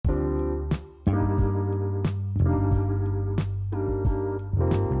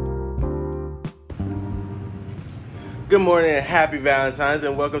Good morning and happy Valentine's,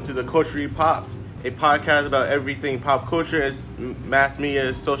 and welcome to the Culture Popped, a podcast about everything pop culture, mass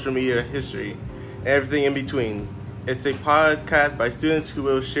media, social media, history, and everything in between. It's a podcast by students who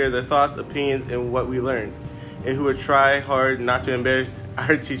will share their thoughts, opinions, and what we learned, and who will try hard not to embarrass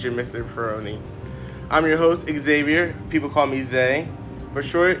our teacher, Mr. Peroni. I'm your host, Xavier. People call me Zay for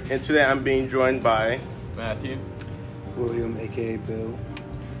short, and today I'm being joined by Matthew, Willam, aka Bill.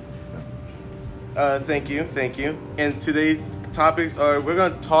 Thank you. And today's topics are, we're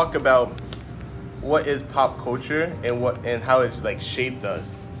going to talk about what is pop culture and how it's shaped us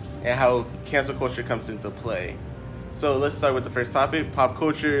and how cancel culture comes into play. So let's start with the first topic, pop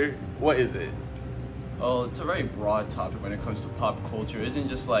culture. What is it? Oh, it's a very broad topic when it comes to pop culture. It isn't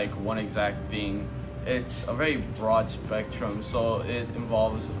just like one exact thing. It's a very broad spectrum. So it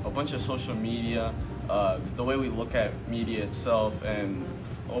involves a bunch of social media, the way we look at media itself, and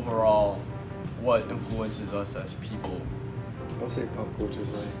overall what influences us as people. I would say pop culture is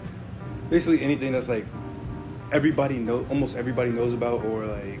basically anything that's almost everybody knows about, or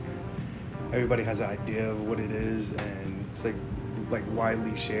everybody has an idea of what it is, and it's like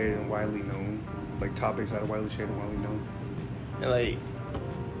widely shared and widely known, like topics that are widely shared and widely known. And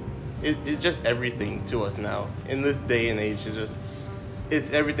it's just everything to us now. In this day and age,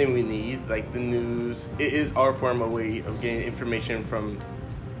 it's everything we need, like the news. It is our form of way of getting information from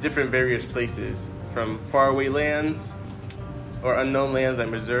different various places, from faraway lands or unknown lands like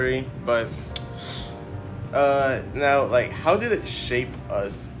Missouri. But now, how did it shape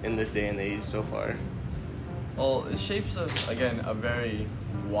us in this day and age so far? Well, it shapes us, again, a very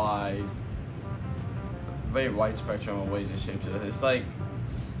wide spectrum of ways it shapes us. It's like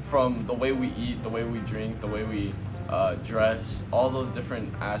from the way we eat, the way we drink, the way we dress, all those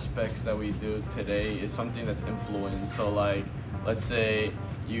different aspects that we do today is something that's influenced. So let's say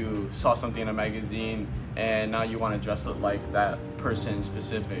you saw something in a magazine and now you want to dress it like that person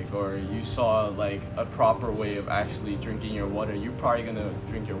specific, or you saw a proper way of actually drinking your water. You're probably going to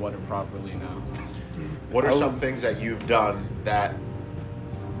drink your water properly now. What are some things that you've done that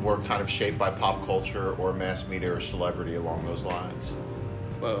were kind of shaped by pop culture or mass media or celebrity along those lines?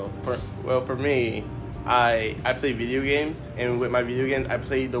 Well, for me, I play video games, and with my video games, I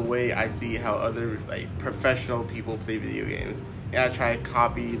play the way I see how other professional people play video games, and I try to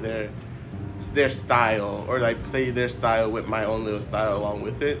copy their style, or play their style with my own little style along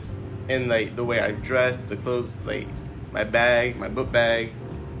with it, and the way I dress, the clothes, my bag, my book bag.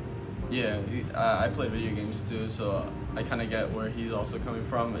 Yeah, I play video games too, so I kind of get where he's also coming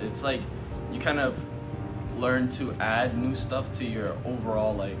from. It's you kind of learn to add new stuff to your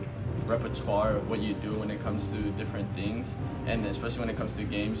overall repertoire of what you do when it comes to different things, and especially when it comes to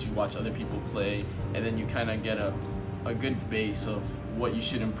games, you watch other people play, and then you kind of get a good base of what you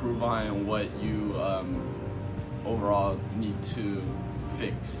should improve on and what you overall need to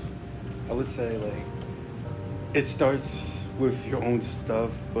fix. I would say it starts with your own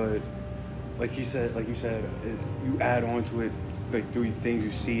stuff, but like you said, you add on to it through things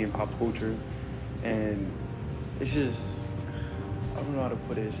you see in pop culture, and it's just, I don't know how to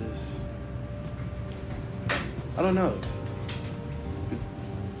put it. It's just, I don't know.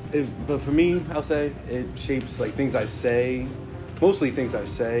 But for me, I'll say it shapes things I say, mostly things I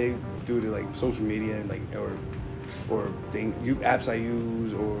say due to social media and or apps I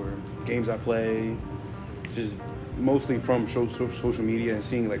use or games I play. Just mostly from social media and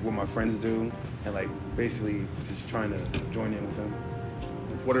seeing what my friends do, and basically just trying to join in with them.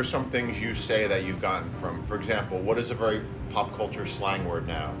 What are some things you say that you've gotten from, for example, what is a very pop culture slang word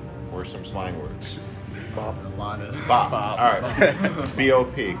now? Or some slang words? Bop. Bop. All right.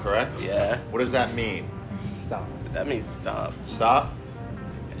 B-O-P, correct? Yeah. What does that mean? Stop. That means stop. Stop?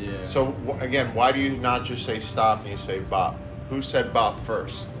 Yeah. So, again, why do you not just say stop and you say bop? Who said bop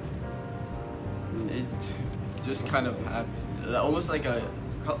first? It just kind of happened. Almost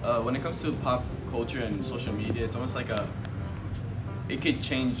when it comes to pop culture and social media, it's almost it could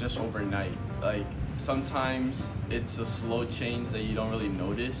change just overnight. Sometimes it's a slow change that you don't really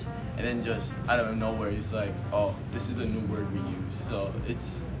notice, and then just out of nowhere, it's oh, this is the new word we use. So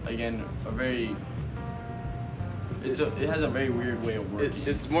it's, again, it has a very weird way of working.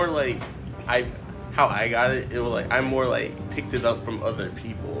 It's more how I got it. It was I more picked it up from other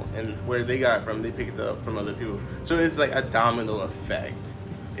people, and where they got it from, they picked it up from other people. So it's a domino effect.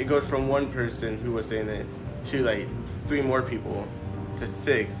 It goes from one person who was saying it to 3 more people to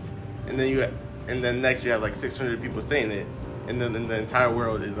 6, and then next you have 600 people saying it, and then the entire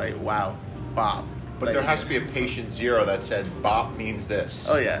world is wow, bop. But there has to be a patient zero that said bop means this.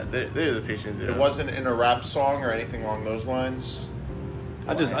 Oh yeah, there's a patient zero. It wasn't in a rap song or anything along those lines?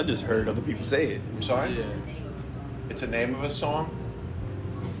 I just heard other people say it. I'm sorry? Yeah. It's a name of a song?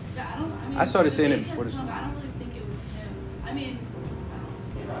 Yeah, I mean, I started saying it he before has this. a song, I don't really think it was him. I mean,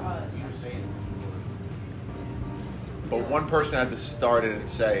 But one person had to start it and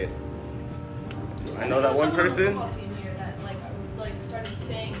say it. I know that one person. Football team here that like started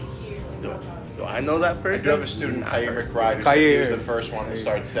saying it here. Like, Do I know that I person? do have a student, Kair Person. McBride, who said he was Kair. the first one to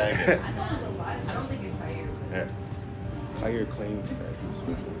start saying it. I know it's a lie. I don't think it's Xavier. Yeah. Higher claim.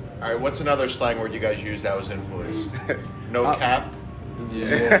 All right, what's another slang word you guys used that was influenced? No cap?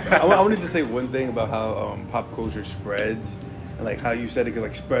 Yeah. I wanted to say one thing about how pop culture spreads and like how you said it could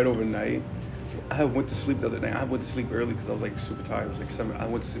like spread overnight. I went to sleep the other night. I went to sleep early because I was like super tired. It was like 7. I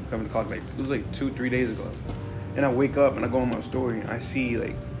went to sleep 7 o'clock. Like it was like 2-3 days ago. And I wake up and I go on my story and I see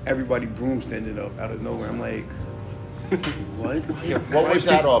like everybody broom standing up out of nowhere. I'm like, what? Yeah, what was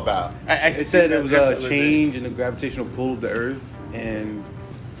that all about? It said it was a change in the gravitational pull of the Earth, and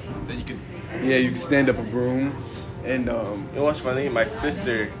Then you can. yeah, you can stand up a broom. And You know what's funny? My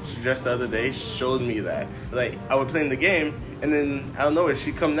sister, she just the other day showed me that. Like, I was playing the game, and then out of nowhere,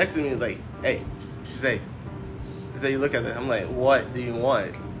 she come next to me like, hey, Zay, you look at it. I'm like, what do you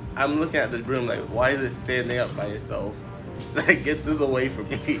want? I'm looking at the broom like, why is it standing up by itself? Like, get this away from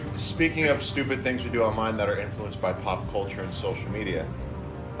me. Speaking of stupid things we do online that are influenced by pop culture and social media,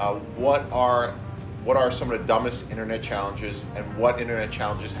 what are some of the dumbest internet challenges, and what internet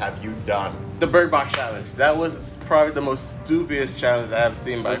challenges have you done? The Bird Box Challenge. That was probably the most stupidest challenge I have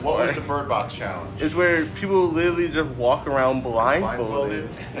seen by What far. was the Bird Box Challenge? It's where people literally just walk around blindfolded.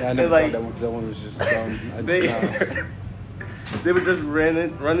 yeah, I And, never like, thought that one. 'Cause that one was just dumb. They they would just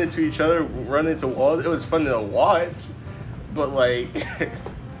run into each other, run into walls. It was fun to watch, but like,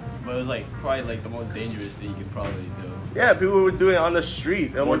 But it was like probably like the most dangerous thing you could probably do. yeah, people were doing it on the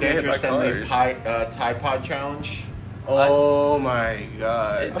streets and More would get hit by dangerous than cars. the Tide Pod Challenge? Oh my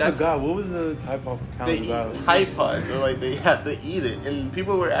god! I forgot what was the type of They challenge eat about. Tide Pods, so like they have to eat it, and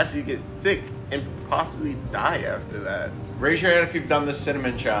people would actually get sick and possibly die after that. Raise your hand if you've done the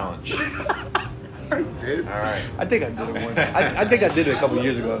Cinnamon Challenge. I did. All right. I think I did it once. I think I did it a couple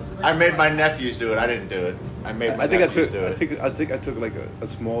years ago. I made my nephews do it. I didn't do it. I made my I think I nephews took. do it. I think I took like a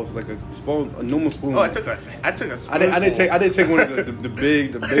small, like a spoon, a normal spoon. Oh, I took a spoonful. I didn't take one of the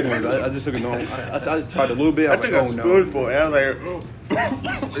big ones. I just took a normal. I tried a little bit. I I was took like, a oh no, spoonful, and I was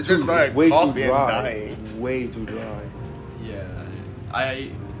like, it's just like way too coffee and dry. dying. Way too dry. Yeah,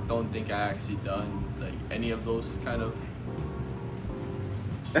 I don't think I actually done like any of those kind of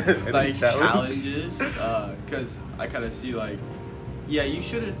like challenges, because I kind of see like, yeah, you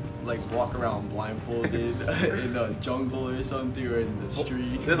shouldn't like walk around blindfolded in the jungle or something, or in the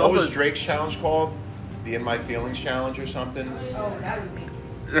street. There's What also was Drake's challenge called? The In My Feelings Challenge or something? Oh, that was dangerous.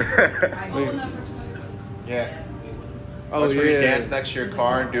 Oh, when that person got hit. Yeah. Oh That's where you yeah. dance next to your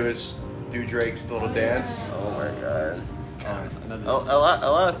car and do Drake's little dance. Oh my god. Another- A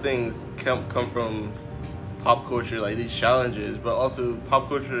lot of things come from pop culture, like these challenges, but also pop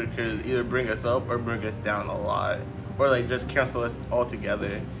culture could either bring us up or bring us down a lot, or like just cancel us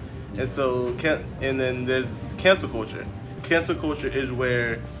altogether. And so, and then there's cancel culture. Cancel culture is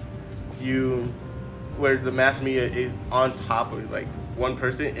where the mass media is on top of like one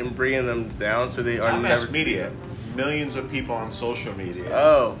person and bringing them down, so they are Not never mass media. Millions of people on social media.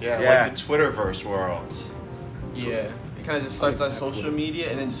 Oh, yeah, yeah. like the Twitterverse world. Yeah, it kind of just starts on social media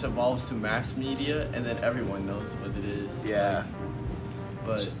and then just evolves to mass media, and then everyone knows what it is. Yeah.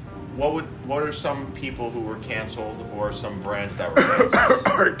 But What are some people who were canceled, or some brands that were canceled?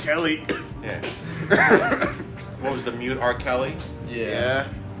 R. Kelly. Yeah. What was the mute R. Kelly? yeah.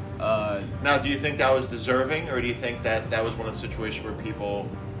 Now, do you think that was deserving, or do you think that was one of the situations where people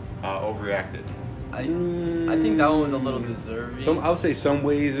overreacted? I think that one was a little deserving. I would say some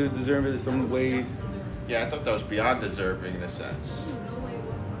ways it deserve it. Some ways. Yeah, I thought that was beyond deserving in a sense. There's no way it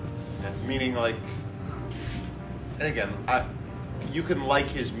was not. Yeah, meaning like, and again, you can like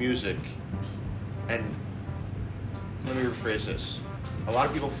his music, and let me rephrase this. A lot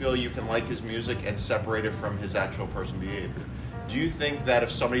of people feel you can like his music and separate it from his actual personal behavior. Do you think that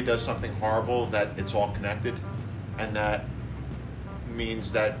if somebody does something horrible, that it's all connected, and that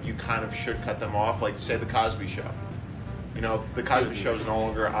means that you kind of should cut them off? Like, say, The Cosby Show. You know, The Cosby Show is no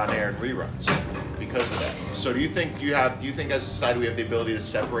longer on air in reruns because of that. So do you think as a society we have the ability to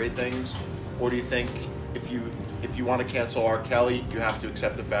separate things, or do you think if you want to cancel R. Kelly, you have to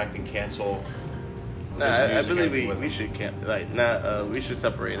accept the fact and cancel? Nah, I believe we should we should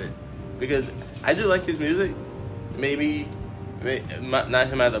separate it, because I do like his music. Maybe not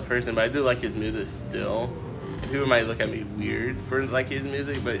him as a person, but I do like his music still. People might look at me weird for like his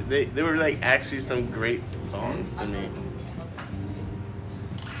music, but they were like actually some great songs to me.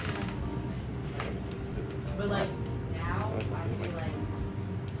 But like,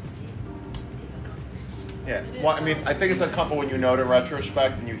 Well, I mean, I think it's uncomfortable when you know it in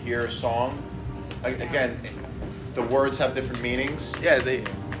retrospect and you hear a song. Again, the words have different meanings. Yeah, they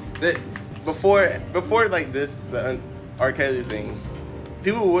before like this the R. Kelly thing,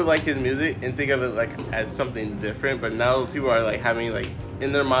 people would like his music and think of it like as something different, but now people are like having like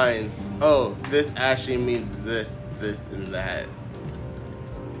in their mind, oh, this actually means this, and that.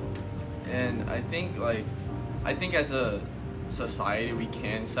 And I think as a society we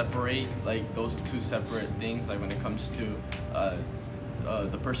can separate like those two separate things, like when it comes to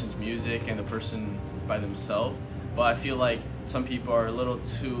the person's music and the person by themselves. But I feel like some people are a little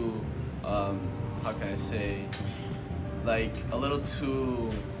too how can I say, like a little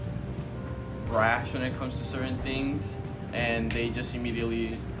too brash when it comes to certain things, and they just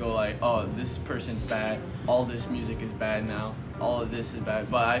immediately go like, oh, this person's bad, all this music is bad now, all of this is bad.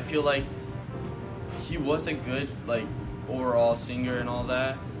 But I feel like he was a good like overall singer and all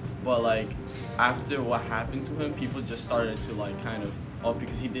that, but like after what happened to him, people just started to like kind of, oh,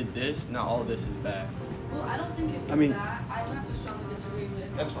 because he did this, now all this is bad. Well, I don't think it was that. I have to strongly disagree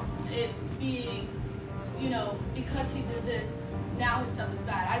with That's fine. it being, because he did this, now his stuff is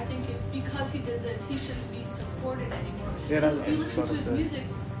bad. I think it's because he did this, he shouldn't be supported anymore. Yeah, Because if you listen to his music,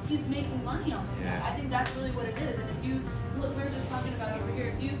 he's making money off of Yeah. that. I think that's really what it is. And if you, look, we're just talking about over here,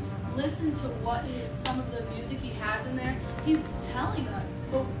 if you listen to some of the music he has in there, he's telling us,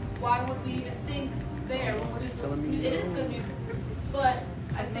 but why would we even think there when we're just listening to music? It is good music, but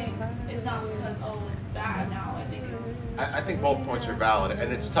I think it's not because, oh, it's bad now. I think it's... I think both points are valid,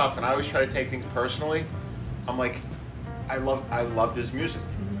 and it's tough, and I always try to take things personally. I'm like, I loved his music.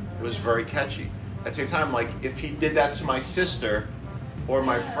 It was very catchy. At the same time, like, if he did that to my sister or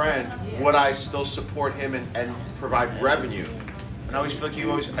my friend, would I still support him and provide revenue? And I always feel like you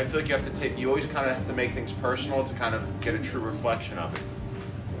always kind of have to make things personal to kind of get a true reflection of it.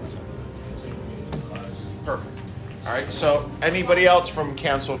 Perfect. All right, so anybody else from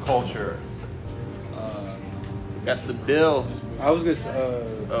cancel culture? Got the bill. I was gonna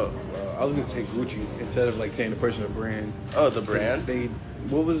say Gucci instead of like saying the person or brand. Oh, the brand.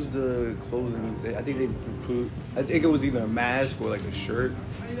 What was the clothing? I think they improved. I think it was either a mask or like a shirt,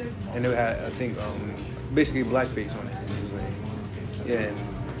 and it had, I think, basically blackface on it. It was like, yeah, and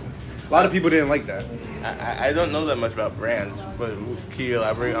a lot of people didn't like that. I don't know that much about brands, but can you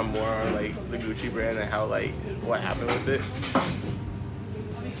elaborate on more on like the Gucci brand and how like what happened with it?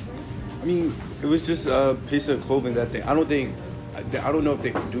 I mean, it was just a piece of clothing that I don't know if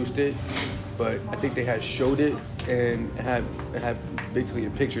they produced it, but I think they had showed it and had basically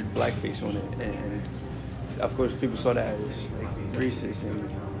a pictured blackface on it, and of course people saw that as like racist, and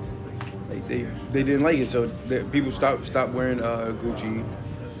like they didn't like it, so people stopped wearing Gucci,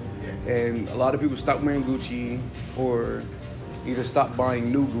 and a lot of people stopped wearing Gucci or either stop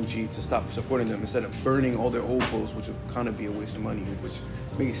buying new Gucci to stop supporting them instead of burning all their old clothes, which would kind of be a waste of money, which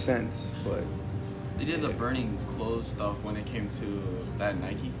makes sense, but... They did the burning clothes stuff when it came to that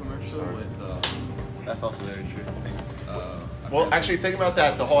Nike commercial with... That's also very true. Well, actually, think about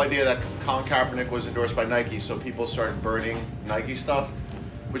that. The whole idea that Colin Kaepernick was endorsed by Nike, so people started burning Nike stuff.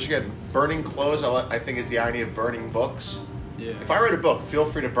 Which, again, burning clothes, I think, is the irony of burning books. Yeah. If I write a book, feel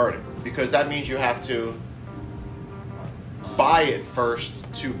free to burn it, because that means you have to buy it first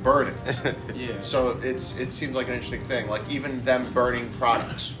to burn it. Yeah. So it seems like an interesting thing. Like even them burning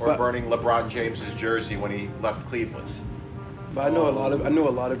products or burning LeBron James's jersey when he left Cleveland. But I know a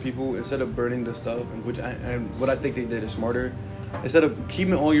lot of people, instead of burning the stuff, and what I think they did is smarter. Instead of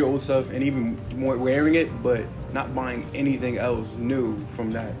keeping all your old stuff and even more wearing it, but not buying anything else new from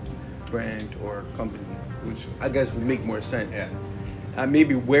that brand or company, which I guess would make more sense. Yeah.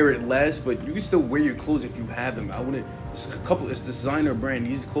 Maybe wear it less, but you can still wear your clothes if you have them. It's designer brand.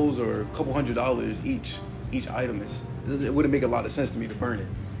 These clothes are a couple $100 each item. It wouldn't make a lot of sense to me to burn it.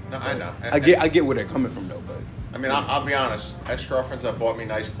 No, I know. I get where they're coming from though, but I mean, I'll be honest. Ex-girlfriends that bought me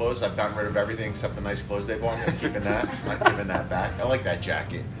nice clothes, I've gotten rid of everything except the nice clothes they bought me. I'm keeping that. I'm not giving that back. I like that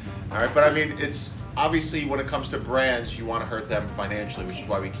jacket. All right, but I mean, it's obviously when it comes to brands, you want to hurt them financially, which is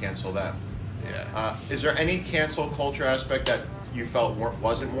why we cancel them. Yeah. Is there any cancel culture aspect that you felt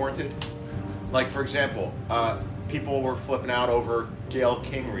wasn't warranted? Like, for example, people were flipping out over Gayle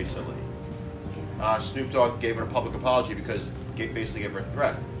King recently. Snoop Dogg gave her a public apology because basically gave her a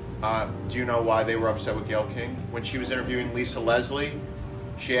threat. Do you know why they were upset with Gayle King? When she was interviewing Lisa Leslie,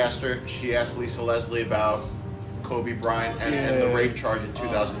 she asked Lisa Leslie about Kobe Bryant and the rape charge in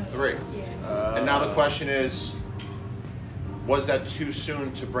 2003. And now the question is, was that too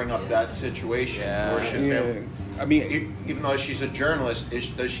soon to bring up that situation? Yeah. Or should yeah. I mean, even though she's a journalist,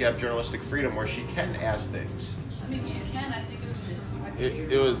 does she have journalistic freedom where she can ask things? I mean, she can. I think it was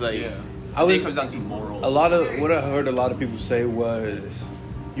just... It was like I think it comes down to morals. A lot of what I heard a lot of people say was,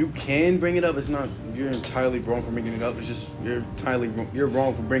 you can bring it up. It's not you're entirely wrong for bringing it up. It's just you're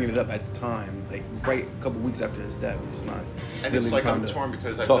wrong for bringing it up at the time, like right a couple weeks after his death. It's not. And really it's like time I'm to torn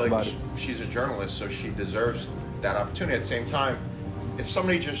because I talk feel about like it. she's a journalist, so she deserves that opportunity. At the same time, if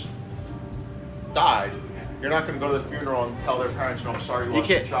somebody just died, you're not going to go to the funeral and tell their parents, "No, I'm sorry, you lost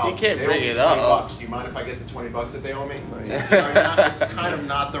your child." You can't They bring owe me it $20. up. Do you mind if I get the $20 that they owe me? Right. It's kind of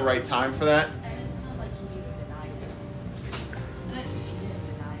not the right time for that. And it's not like he even denied it. And I, He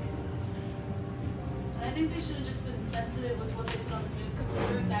didn't deny it. and I think they should have just been sensitive with what they put on the news,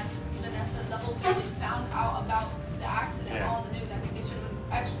 considering that Vanessa and the whole family found out about the accident Yeah. on the news. I think they should have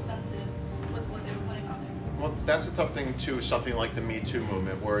been extra sensitive with what they were putting on there. Well, that's a tough thing too. Something like the Me Too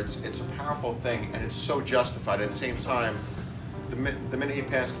movement, where it's a powerful thing and it's so justified. At the same time, the minute he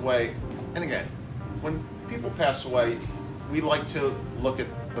passed away, and again, when people pass away, we like to look at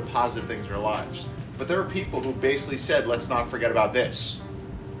the positive things in our lives. But there are people who basically said, "Let's not forget about this."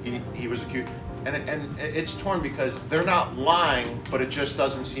 He was accused, and it's torn because they're not lying, but it just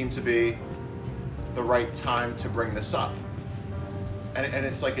doesn't seem to be the right time to bring this up. And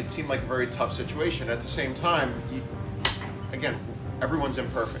it's like, it seemed like a very tough situation. At the same time, again, everyone's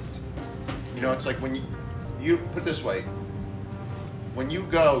imperfect. You know, it's like when you put it this way, when you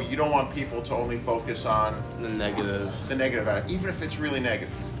go, you don't want people to only focus on The negative. the negative, even if it's really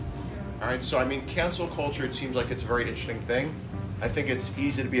negative. All right, so I mean, cancel culture, it seems like it's a very interesting thing. I think it's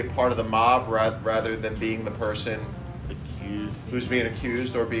easy to be a part of the mob rather than being the person Accused. who's being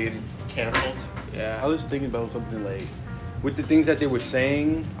accused or being canceled. I Yeah. was thinking about something like, with the things that they were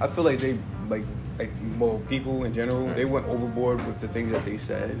saying, I feel like they, well, people in general, they went overboard with the things that they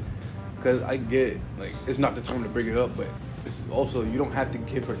said. Because I get, like, it's not the time to bring it up, but it's also, you don't have to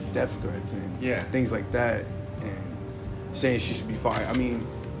give her death threats and things like that and saying she should be fired. I mean,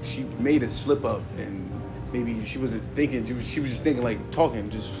 she made a slip up and maybe she wasn't thinking, she was just thinking, like, talking,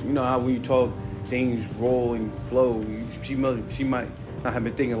 just, you know how when you talk, things roll and flow. She might not have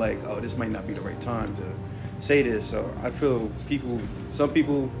been thinking, like, oh, this might not be the right time to say this. So I feel some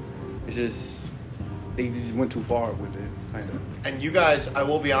people, it's just, they just went too far with it, kind of. And you guys, I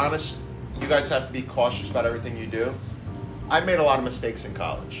will be honest, you guys have to be cautious about everything you do. I made a lot of mistakes in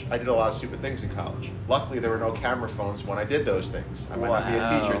college. I did a lot of stupid things in college. Luckily, there were no camera phones when I did those things. I might not be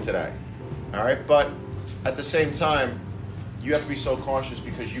a teacher today. All right, but at the same time, you have to be so cautious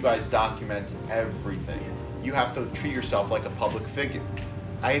because you guys document everything. You have to treat yourself like a public figure.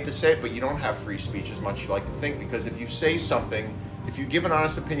 I hate to say it, but you don't have free speech as much as you like to think, because if you say something, if you give an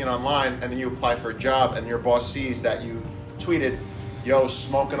honest opinion online and then you apply for a job and your boss sees that you tweeted, "Yo,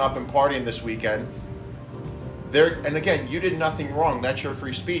 smoking up and partying this weekend," and again, you did nothing wrong. That's your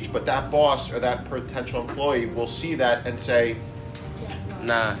free speech, but that boss or that potential employee will see that and say,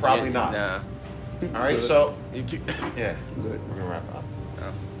 Nah. Probably not. Nah. all right, so, You keep- yeah, Good. we're going to wrap up.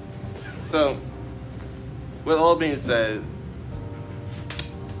 So, with all being said,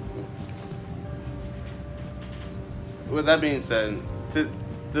 with that being said,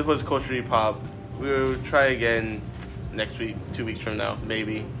 this was Culture Pop. We'll try again next week, 2 weeks from now,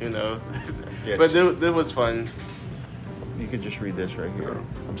 maybe. Who knows? Yeah, But this was fun. You can just read this right here.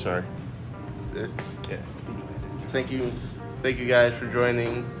 I'm sorry. Uh, Yeah. Thank you guys for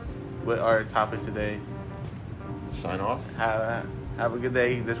joining with our topic today. Sign off. Have a good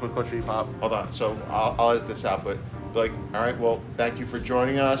day. This was Culture Pop. Hold on. So I'll edit this out, but like, all right. Well, thank you for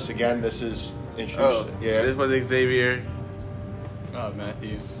joining us again. This is Oh, interesting. Yeah. This was Xavier.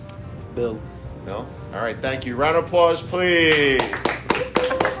 Matthew. Bill. No. All right. Thank you. Round of applause, please.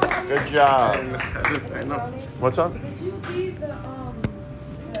 Good job. I know. What's up? Did you see the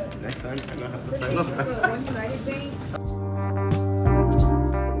Next time, I know how to the sign up. One United Bank?